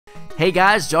Hey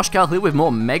guys, JoshKall here with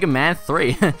more Mega Man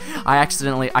 3. I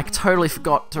totally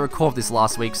forgot to record this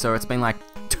last week, so it's been like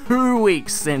 2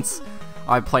 weeks since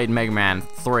I played Mega Man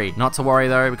 3. Not to worry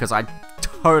though, because I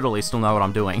totally still know what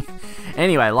I'm doing.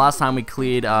 Anyway, last time we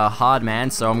cleared Hard Man,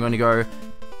 so I'm going to go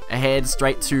ahead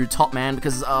straight to Top Man,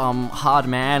 because Hard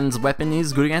Man's weapon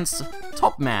is good against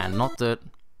Top Man, not that...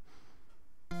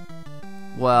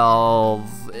 Well,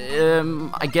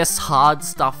 I guess hard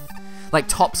stuff... Like,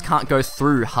 tops can't go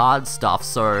through hard stuff,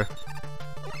 so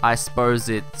I suppose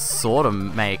it sort of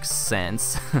makes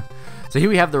sense. So here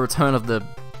we have the return of the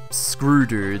screw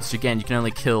dudes. Again, you can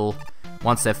only kill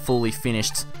once they're fully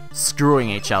finished screwing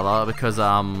each other, because,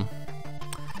 man,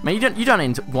 you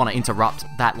don't want to interrupt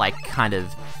that, like, kind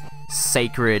of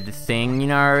sacred thing, you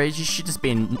know? You should just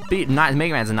be nice.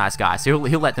 Mega Man's a nice guy, so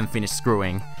he'll let them finish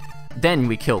screwing. Then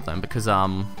we kill them, because,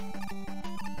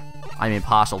 I'm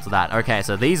impartial to that. Okay,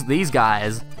 so these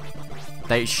guys,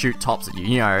 they shoot tops at you.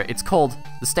 You know, it's called,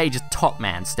 the stage is Top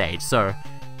Man stage, so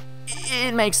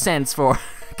it makes sense for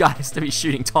guys to be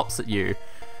shooting tops at you.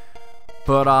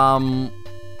 But,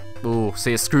 ooh,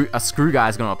 see, a screw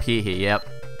guy's gonna appear here, yep.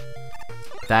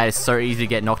 That is so easy to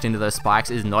get knocked into those spikes,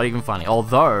 it is not even funny.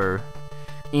 Although,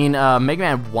 in Mega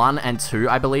Man 1 and 2,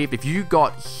 I believe, if you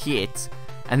got hit,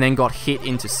 and then got hit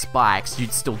into spikes,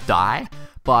 you'd still die.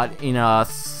 But in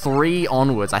 3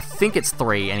 onwards, I think it's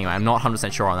 3 anyway, I'm not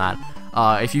 100% sure on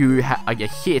that. If you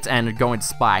get hit and go into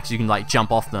spikes, you can like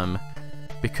jump off them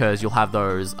because you'll have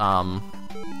those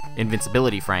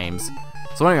invincibility frames.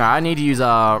 So anyway, I need to use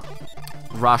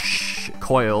Rush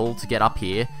Coil to get up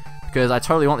here because I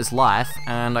totally want this life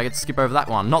and I get to skip over that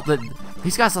one. Not that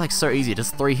these guys are like so easy,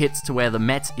 just 3 hits to where the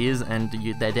Met is and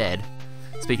they're dead.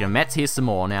 Speaking of Mets, here's some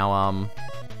more. Now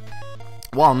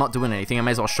while I'm not doing anything, I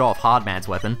may as well show off Hard Man's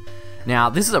weapon. Now,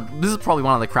 this is probably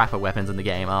one of the crapper weapons in the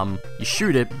game. You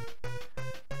shoot it,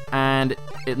 and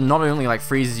it not only like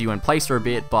freezes you in place for a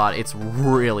bit, but it's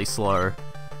really slow.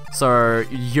 So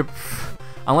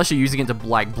unless you're using it to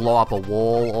like blow up a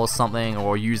wall or something,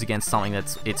 or use against something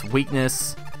that's its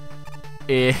weakness,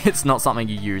 it's not something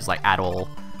you use like at all.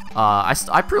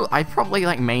 I probably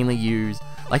like mainly use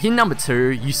like in number 2.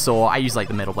 You saw I use like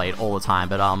the Metal Blade all the time,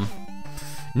 but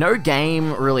no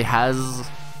game really has,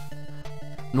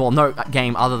 well, no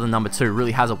game other than number 2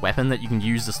 really has a weapon that you can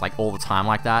use just like all the time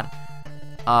like that.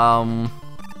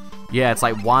 Yeah, it's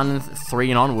like 1,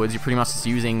 3 and onwards, you're pretty much just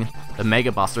using the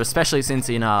Mega Buster, especially since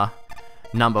in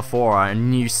number 4 a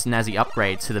new snazzy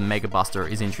upgrade to the Mega Buster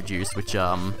is introduced, which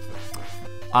I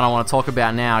don't want to talk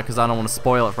about now because I don't want to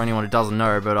spoil it for anyone who doesn't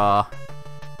know, but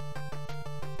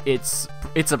it's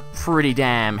a pretty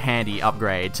damn handy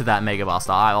upgrade to that Mega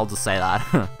Buster, I'll just say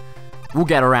that. We'll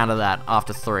get around to that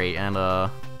after 3, and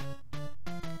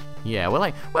yeah, we're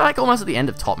like almost at the end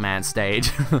of Top Man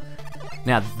stage.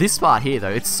 Now this part here though,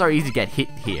 it's so easy to get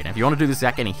hit here, and if you want to do this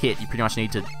without getting hit, you pretty much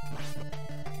need to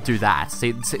do that.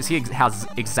 See how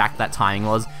exact that timing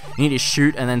was? You need to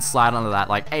shoot and then slide under that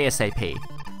like ASAP.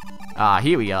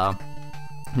 Here we are.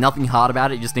 Nothing hard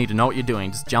about it, you just need to know what you're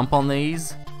doing. Just jump on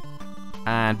these.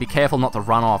 And be careful not to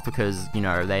run off because, you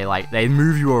know, they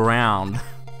move you around.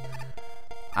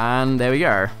 And there we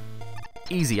go.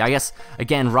 Easy. I guess,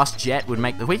 again, Rush Jet would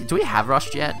make the... Wait, do we have Rush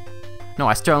Jet? No,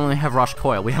 I still only have Rush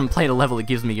Coil. We haven't played a level that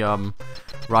gives me,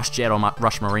 Rush Jet or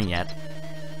Rush Marine yet.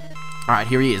 Alright,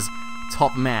 here he is.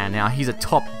 Top Man. Now, he's a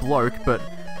top bloke, but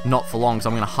not for long,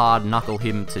 so I'm gonna hard knuckle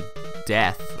him to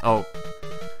death. Oh.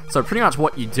 So pretty much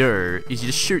what you do is you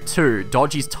just shoot 2,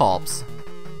 dodge his tops,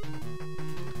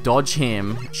 dodge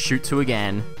him, shoot 2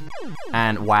 again,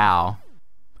 and wow.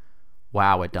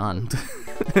 Wow, we're done.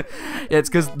 Yeah, it's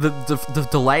because the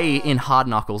delay in Hard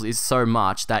Knuckles is so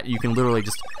much that you can literally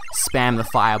just spam the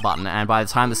fire button, and by the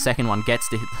time the second one gets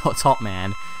to hit the Top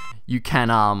Man, you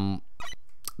can,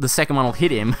 the second one will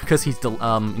hit him because his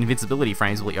invincibility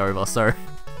frames will be over, so...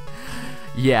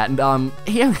 Yeah, and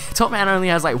Top Man only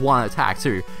has like 1 attack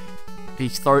too. He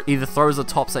either throws the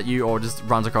tops at you or just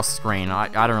runs across the screen. I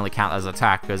don't really count that as an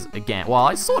attack because, again, well,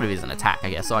 it sort of is an attack, I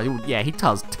guess. So, yeah, he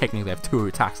does technically have 2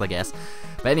 attacks, I guess.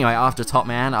 But anyway, after Top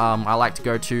Man, I like to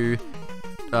go to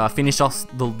finish off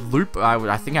the loop.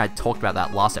 I think I talked about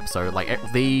that last episode. Like,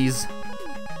 these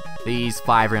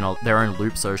 5 are in their own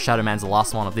loop, so Shadow Man's the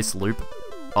last one of this loop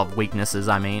of weaknesses,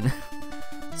 I mean.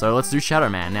 So let's do Shadow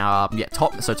Man. Now, yeah,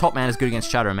 Top Man is good against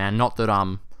Shadow Man, not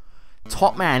that,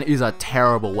 Top Man is a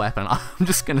terrible weapon. I'm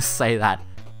just gonna say that.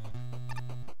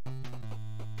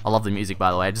 I love the music,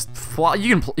 by the way. Just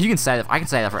you can say that. I can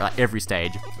say that for like every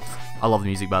stage. I love the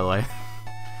music, by the way.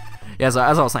 Yeah, so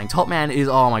as I was saying, Top Man is,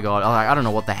 oh my god. I don't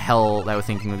know what the hell they were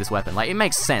thinking with this weapon. Like, it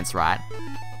makes sense, right?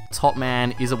 Top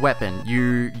Man is a weapon.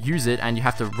 You use it and you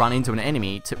have to run into an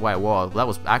enemy to... Wait, whoa, that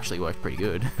was actually worked pretty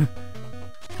good. Can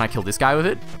I kill this guy with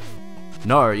it?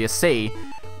 No, you see,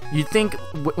 you'd think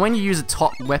when you use a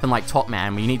top weapon like Top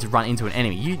Man, when you need to run into an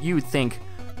enemy, you would think,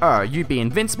 oh, you'd be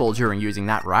invincible during using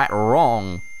that, right?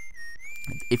 Wrong.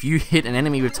 If you hit an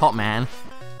enemy with Top Man,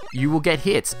 you will get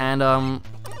hit, and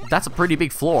that's a pretty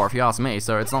big flaw if you ask me,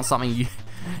 so it's not something you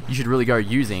should really go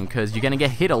using, because you're going to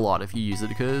get hit a lot if you use it,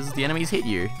 because the enemies hit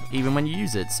you, even when you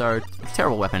use it, so it's a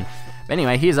terrible weapon. But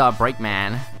anyway, here's our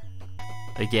Breakman.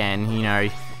 Again, you know,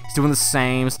 he's doing the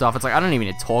same stuff. It's like, I don't even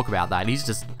need to talk about that. He's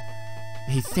just,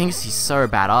 he thinks he's so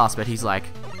badass, but he's like,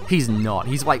 he's not.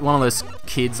 He's like one of those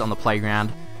kids on the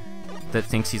playground that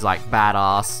thinks he's like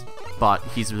badass, but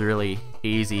he's really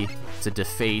easy to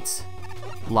defeat.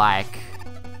 Like,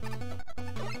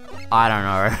 I don't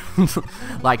know.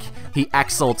 Like, he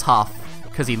acts all tough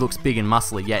because he looks big and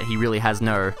muscly, yet he really has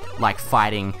no, like,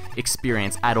 fighting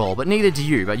experience at all. But neither do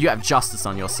you, but you have justice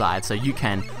on your side, so you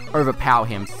can overpower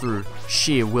him through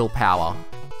sheer willpower.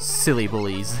 Silly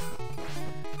bullies.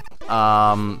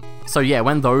 So yeah,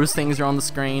 when those things are on the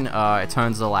screen, it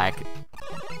turns to, like,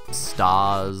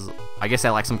 stars. I guess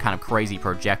they're like some kind of crazy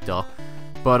projector.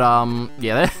 But,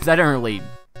 yeah, they don't really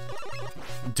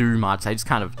do much. They just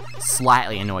kind of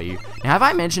slightly annoy you. Now, have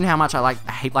I mentioned how much I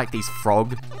hate like these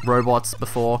frog robots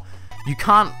before? You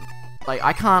can't, like,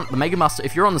 I can't, the Mega Muster,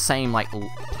 if you're on the same like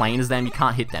plane as them, you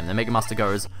can't hit them. The Mega Muster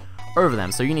goes over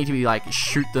them, so you need to be like,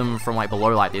 shoot them from like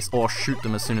below like this, or shoot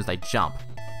them as soon as they jump.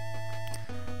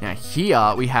 Now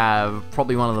here, we have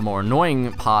probably one of the more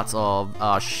annoying parts of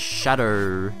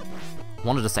Shadow, I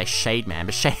wanted to say Shade Man,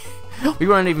 but we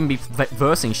won't even be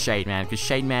versing Shade Man, because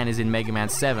Shade Man is in Mega Man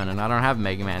 7, and I don't have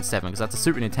Mega Man 7, because that's a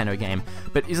Super Nintendo game.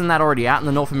 But isn't that already out in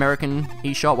the North American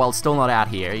eShop? Well, it's still not out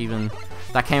here, even...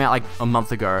 That came out like a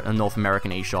month ago, a North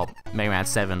American eShop, Mega Man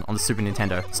 7, on the Super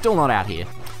Nintendo. Still not out here.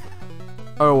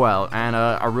 Oh well, and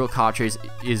a real cartridge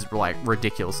is, like,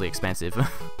 ridiculously expensive.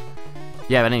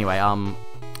 Yeah, but anyway,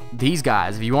 these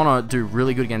guys, if you want to do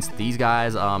really good against these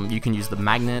guys, you can use the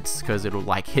magnets, because it'll,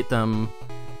 like, hit them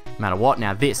no matter what.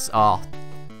 Now this,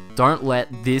 don't let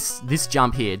this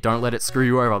jump here, don't let it screw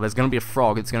you over. There's gonna be a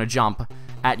frog, it's gonna jump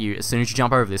at you as soon as you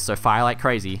jump over this, so fire like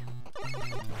crazy.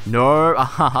 No,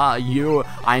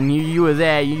 I knew you were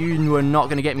there, you were not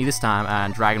gonna get me this time.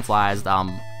 And Dragonflies, that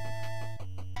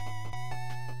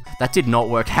did not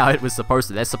work how it was supposed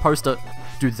to. They're supposed to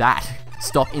do that,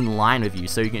 stop in line with you,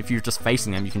 so you can, if you're just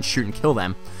facing them, you can shoot and kill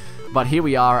them. But here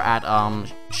we are at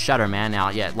Shadow Man. Now,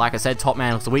 yeah, like I said, Top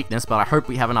Man was a weakness, but I hope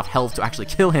we have enough health to actually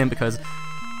kill him, because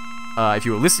if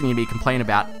you were listening to me complain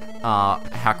about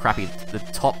how crappy the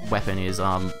top weapon is,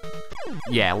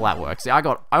 yeah, well, that works. I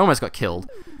almost got killed.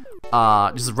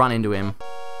 Just run into him,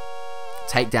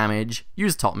 take damage,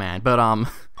 use Top Man. But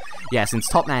yeah, since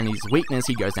Top Man is weakness,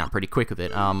 he goes down pretty quick with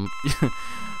it. Not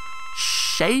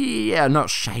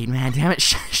Shade Man, damn it,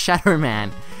 Shadow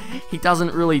Man. He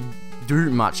doesn't really do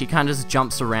much. He kind of just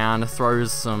jumps around,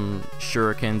 throws some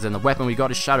shurikens, and the weapon we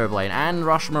got is Shadow Blade and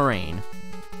Rush Marine,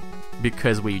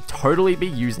 because we totally be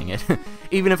using it.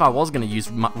 Even if I was going to use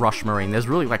Rush Marine, there's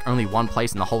really like only one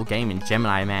place in the whole game in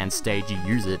Gemini Man stage you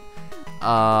use it.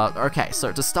 Okay,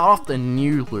 so to start off the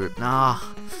new loop,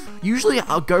 usually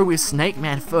I'll go with Snake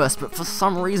Man first, but for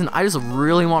some reason I just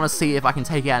really want to see if I can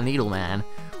take out Needle Man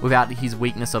without his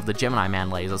weakness of the Gemini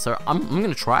Man laser, so I'm going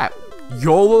to try it.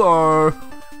 YOLO!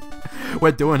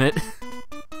 We're doing it.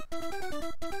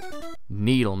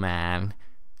 Needle Man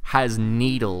has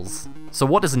needles. So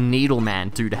what does Needle Man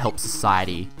do to help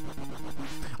society?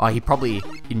 Oh, he probably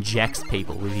injects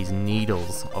people with his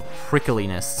needles of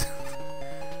prickliness.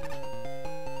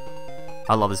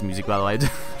 I love this music, by the way.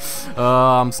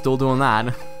 I'm still doing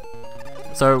that.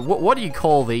 So what do you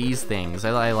call these things?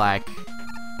 Are they like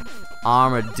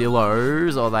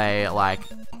armadillos? Or are they like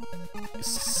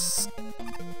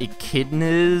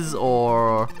echidnas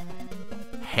or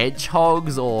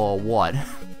hedgehogs or what?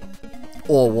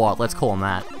 Or what? Let's call them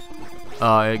that.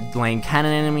 Lame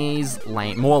cannon enemies,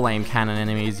 more lame cannon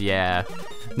enemies. Yeah,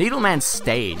 Needleman's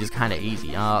stage is kind of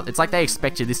easy. It's like they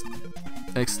expect you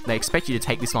to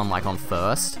take this one like on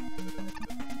first,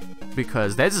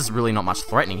 because there's just really not much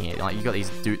threatening here. Like you got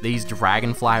these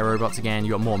dragonfly robots again.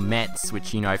 You got more Mets,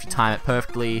 which, you know, if you time it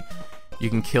perfectly,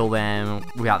 you can kill them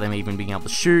without them even being able to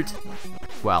shoot.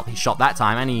 Well, he shot that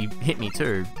time, and he hit me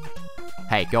too.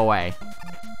 Hey, go away.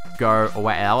 Go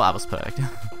away. Oh, that was perked.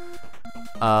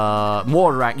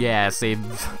 More yeah, see,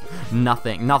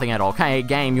 nothing at all. Okay,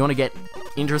 game, you want to get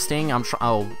interesting? I'm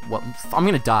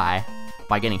gonna die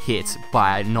by getting hit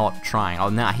by not trying. Oh,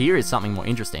 now here is something more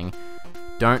interesting.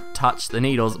 Don't touch the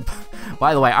needles.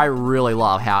 By the way, I really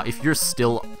love how if you're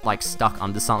still like stuck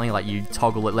under something, like you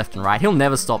toggle it left and right, he'll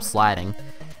never stop sliding.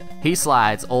 He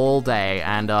slides all day,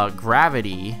 and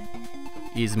gravity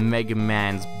is Mega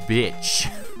Man's bitch.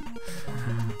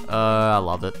 I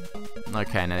love it.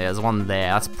 Okay, now there's one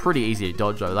there. That's pretty easy to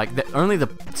dodge though. Like only the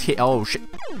oh shit.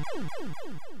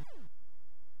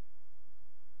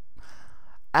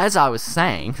 As I was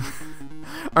saying,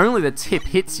 only the tip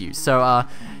hits you. So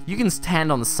you can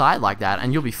stand on the side like that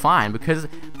and you'll be fine because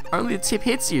only the tip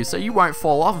hits you, so you won't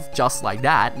fall off just like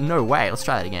that. No way. Let's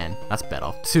try that again. That's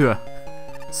better.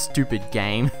 Stupid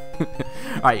game.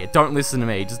 Alright, yeah, don't listen to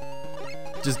me.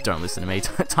 Just don't listen to me.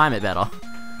 Time it better.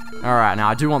 Alright, now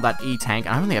I do want that E-tank.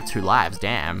 I only have 2 lives.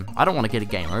 Damn. I don't want to get a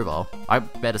game over. I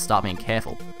better start being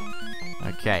careful.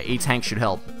 Okay, E-tank should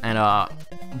help. And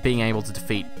being able to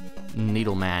defeat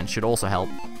Needle Man should also help.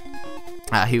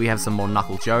 Here we have some more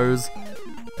Knuckle Joes.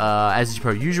 As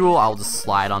per usual, I'll just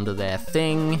slide under their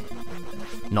thing.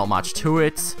 Not much to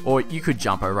it. Or you could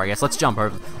jump over, I guess. Let's jump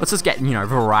over. Let's just get, you know,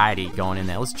 variety going in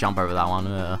there. Let's jump over that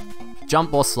one.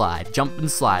 Jump or slide. Jump and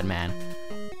slide, man.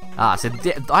 So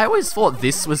I always thought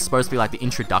this was supposed to be like the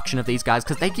introduction of these guys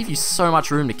because they give you so much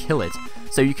room to kill it.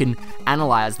 So you can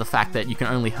analyze the fact that you can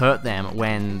only hurt them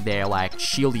when their like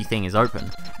shieldy thing is open.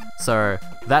 So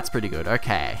that's pretty good.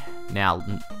 Okay. Now,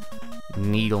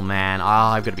 Needle Man.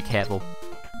 I've got to be careful.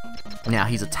 Now,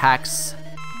 his attacks...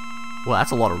 Well,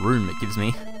 that's a lot of room it gives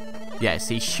me. Yeah,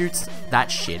 see, he shoots that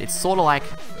shit. It's sort of like...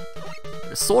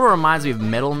 It sort of reminds me of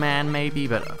Metal Man, maybe,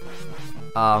 but...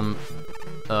 Oh,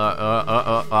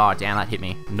 damn, that hit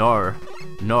me. No.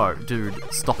 No, dude,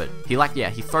 stop it. He, like,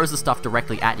 yeah, he throws the stuff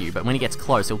directly at you, but when he gets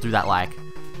close, he'll do that, like...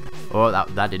 Oh,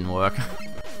 that didn't work.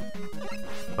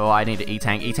 Oh, I need to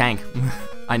E-tank. E-tank.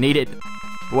 I need it.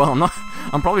 Well,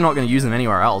 I'm probably not going to use them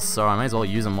anywhere else, so I may as well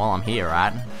use them while I'm here,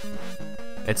 right?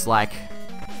 It's like...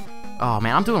 Oh,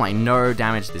 man, I'm doing, like, no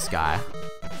damage to this guy.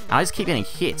 And I just keep getting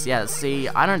hits. Yeah, see,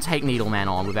 I don't take Needle Man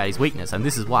on without his weakness, and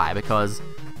this is why, because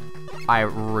I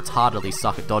retardedly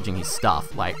suck at dodging his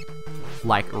stuff. Like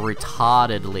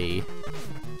retardedly.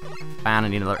 And I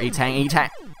need another E-tank,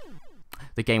 E-tank.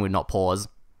 The game would not pause.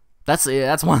 That's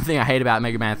one thing I hate about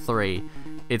Mega Man 3.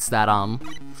 It's that,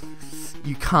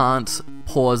 you can't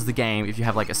pause the game if you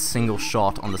have, like, a single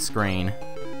shot on the screen.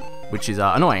 Which is,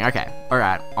 annoying. Okay,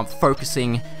 alright. I'm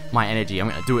focusing my energy. I'm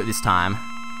gonna do it this time.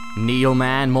 Needle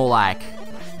Man, more like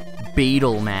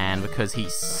Beetle Man, because he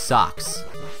sucks.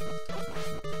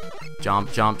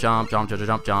 Jump, jump, jump, jump, jump,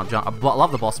 jump, jump, jump. I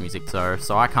love the boss music, though,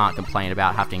 so I can't complain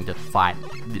about having to fight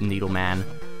Needle Man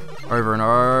over and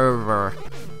over.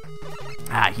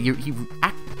 He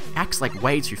acts, like,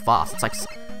 way too fast. It's, like,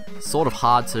 sort of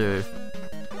hard to...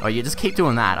 Oh, yeah, just keep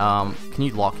doing that. Can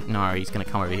you lock? No, he's gonna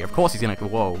come over here. Of course he's gonna...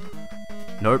 Whoa.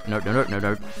 Nope, nope, nope, nope, nope,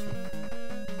 nope.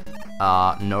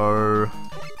 No.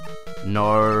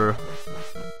 No.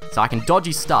 So I can dodge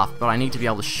his stuff, but I need to be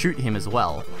able to shoot him as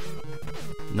well.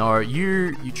 No,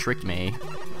 you tricked me.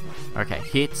 Okay,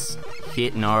 hits.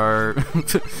 Hit, no.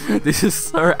 This is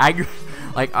so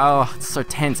like, oh, it's so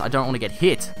tense. I don't want to get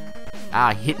hit.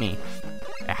 Ah, he hit me.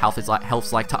 Health's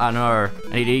like, no.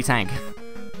 I need an E-tank.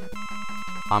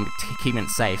 I'm keeping it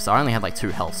safe, so I only had like 2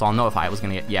 health, so I'll know if I was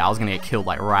gonna get, yeah, I was gonna get killed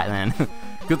like right then.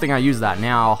 Good thing I used that.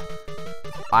 Now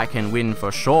I can win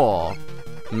for sure.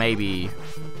 Maybe.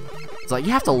 It's like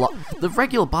you have to, the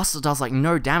regular buster does like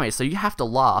no damage, so you have to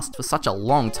last for such a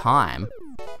long time.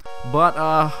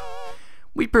 But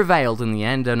we prevailed in the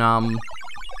end, and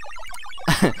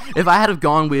if I had have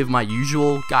gone with my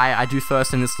usual guy I do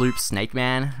first in this loop, Snake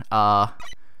Man,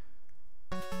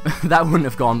 that wouldn't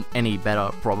have gone any better,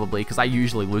 probably, because I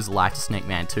usually lose a life to Snake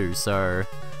Man too, so...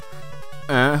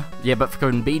 yeah, but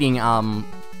for beating,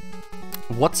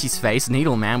 what's-his-face,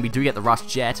 Needle Man, we do get the Rush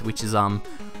Jet, which is,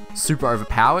 super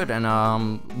overpowered,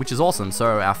 and, which is awesome.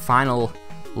 So, our final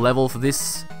level for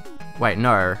this... Wait,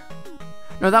 no.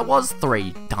 No, that was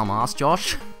 3, dumbass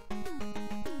Josh.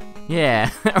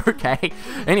 Yeah, okay.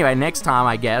 Anyway, next time,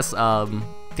 I guess,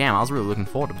 damn, I was really looking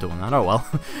forward to doing that. Oh well.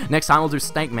 Next time we'll do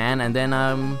Snake Man and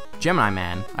then Gemini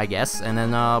Man, I guess. And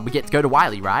then we get to go to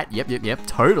Wily, right? Yep,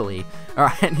 totally.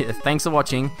 Alright, thanks for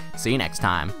watching. See you next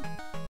time.